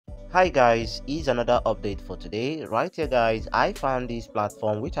Hi guys, here's another update for today. Right here guys, I found this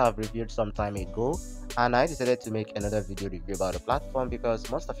platform which I've reviewed some time ago, and I decided to make another video review about the platform because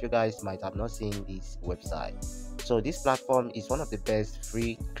most of you guys might have not seen this website. So this platform is one of the best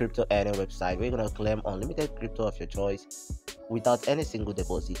free crypto earning website where you're gonna claim unlimited crypto of your choice without any single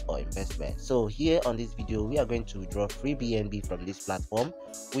deposit or investment. So here on this video we are going to withdraw free BNB from this platform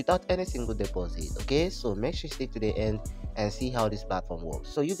without any single deposit. Okay, so make sure you stick to the end and see how this platform works.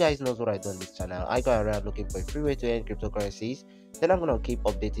 So you guys knows what I do on this channel. I go around looking for a free way to earn cryptocurrencies. Then I'm gonna keep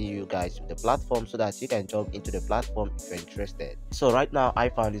updating you guys with the platform so that you can jump into the platform if you're interested. So right now I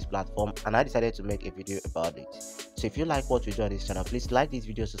found this platform and I decided to make a video about it. So if you like what we do on this channel, please like this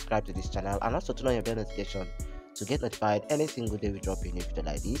video, subscribe to this channel, and also turn on your bell notification to get notified any single day we drop a new video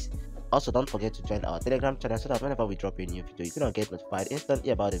like this. Also, don't forget to join our Telegram channel so that whenever we drop a new video, you're gonna get notified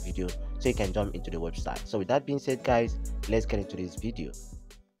instantly about the video so you can jump into the website. So with that being said guys, let's get into this video.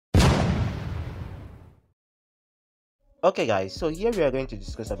 Okay guys, so here we are going to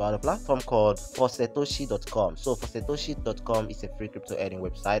discuss about a platform called forsatoshi.com. So forsatoshi.com is a free crypto earning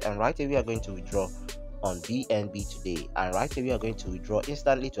website, and right here we are going to withdraw on BNB today, and right here we are going to withdraw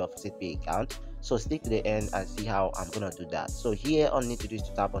instantly to our FaucetPay account. So stick to the end and see how I'm gonna do that. So here all you need to do is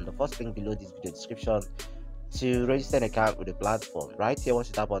to tap on the first link below this video description to register an account with the platform. Right here, once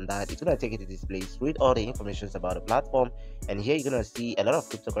you tap on that, it's gonna take you to this place, read all the information about the platform, and here you're gonna see a lot of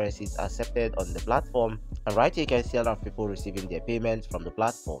cryptocurrencies accepted on the platform, and right here you can see a lot of people receiving their payments from the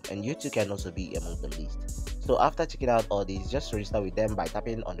platform, and you too can also be among the list. So after checking out all these, just register with them by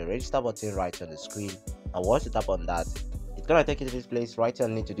tapping on the register button right on the screen, and once you tap on that, it's gonna take you to this place. Right here, all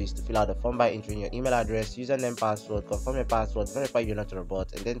you need to do is to fill out the form by entering your email address, username, password, confirm your password, verify you're not a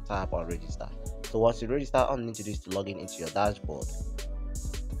robot, and then tap on register. So once you register, all you need to do is to log in into your dashboard.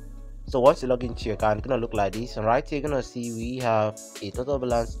 So once you log into your account, it's gonna look like this, and right here you're gonna see we have a total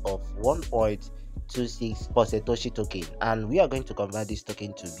balance of 1.26 per Satoshi token, and we are going to convert this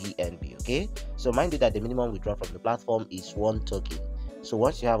token to BNB. Okay, so mind you that the minimum withdrawal from the platform is 1 token. So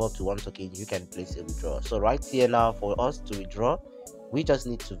once you have up to 1 token, you can place a withdrawal. So right here now, for us to withdraw, we just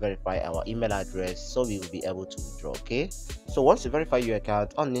need to verify our email address so we will be able to withdraw. Okay, so once you verify your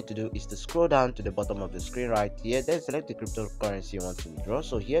account, all you need to do is to scroll down to the bottom of the screen right here, then select the cryptocurrency you want to withdraw.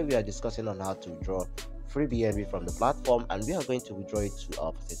 So here we are discussing on how to withdraw free BNB from the platform, and we are going to withdraw it to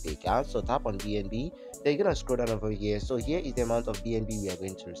our FaucetPay account. So tap on BNB, then you're gonna scroll down over here. So here is the amount of BNB we are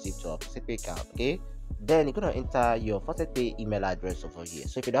going to receive to our FaucetPay account. Okay, then you're gonna enter your FaucetPay email address over here.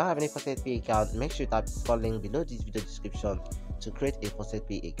 So if you don't have any FaucetPay account, make sure you tap the link below this video description to create a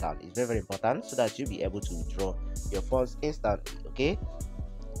FaucetPay account. It's very important so that you'll be able to withdraw your funds instantly. Okay,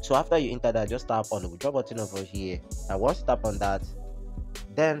 so after you enter that, just tap on the withdraw button over here, and once you tap on that,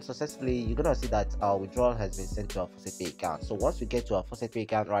 then successfully you're gonna see that our withdrawal has been sent to our FaucetPay account. So once we get to our FaucetPay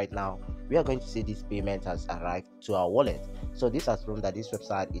account right now, we are going to see this payment has arrived to our wallet. So this has proven that this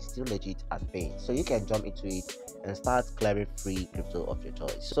website is still legit and paying, so you can jump into it and start claiming free crypto of your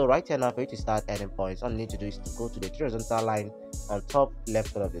choice. So right here now, for you to start earning points, all you need to do is to go to the horizontal line on top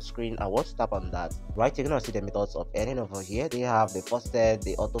left corner of the screen, and once you tap on that, right you're gonna see the methods of earning over here. They have the faucet,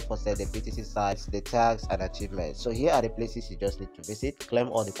 the auto faucet, the BTC sites, the tags, and achievements. So here are the places you just need to visit, claim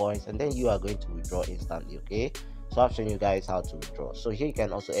all the points, and then you are going to withdraw instantly. Okay, so I've shown you guys how to withdraw. So here you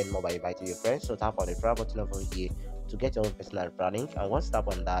can also earn more by inviting your friends. So tap on the referral button over here to get your own personal referral link, and once you tap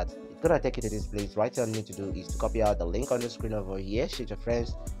on that, it's gonna take you to this place. Right here, all you need to do is to copy out the link on the screen over here, share your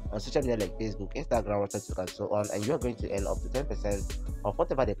friends on social media like Facebook, Instagram, WhatsApp, and so on, and you are going to earn up to 10% of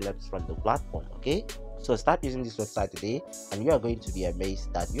whatever they collect from the platform. Okay, so start using this website today, and you are going to be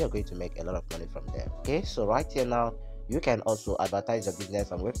amazed that you are going to make a lot of money from them. Okay, so right here now, you can also advertise your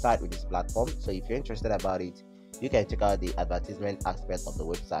business and website with this platform. So if you're interested about it, you can check out the advertisement aspect of the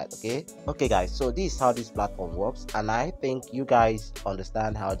website. Okay guys, so this is how this platform works, and I think you guys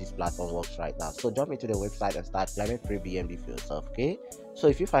understand how this platform works right now. So jump into the website and start claiming free BNB for yourself. Okay, so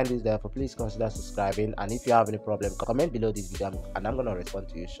if you find this helpful, please consider subscribing, and if you have any problem, comment below this video and I'm gonna respond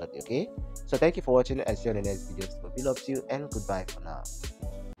to you shortly. Okay, so thank you for watching, and see you on the next video. So be love to you, and goodbye for now.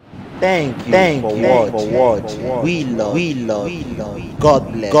 Thank you for watching. We love.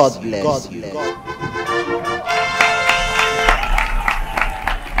 God bless you.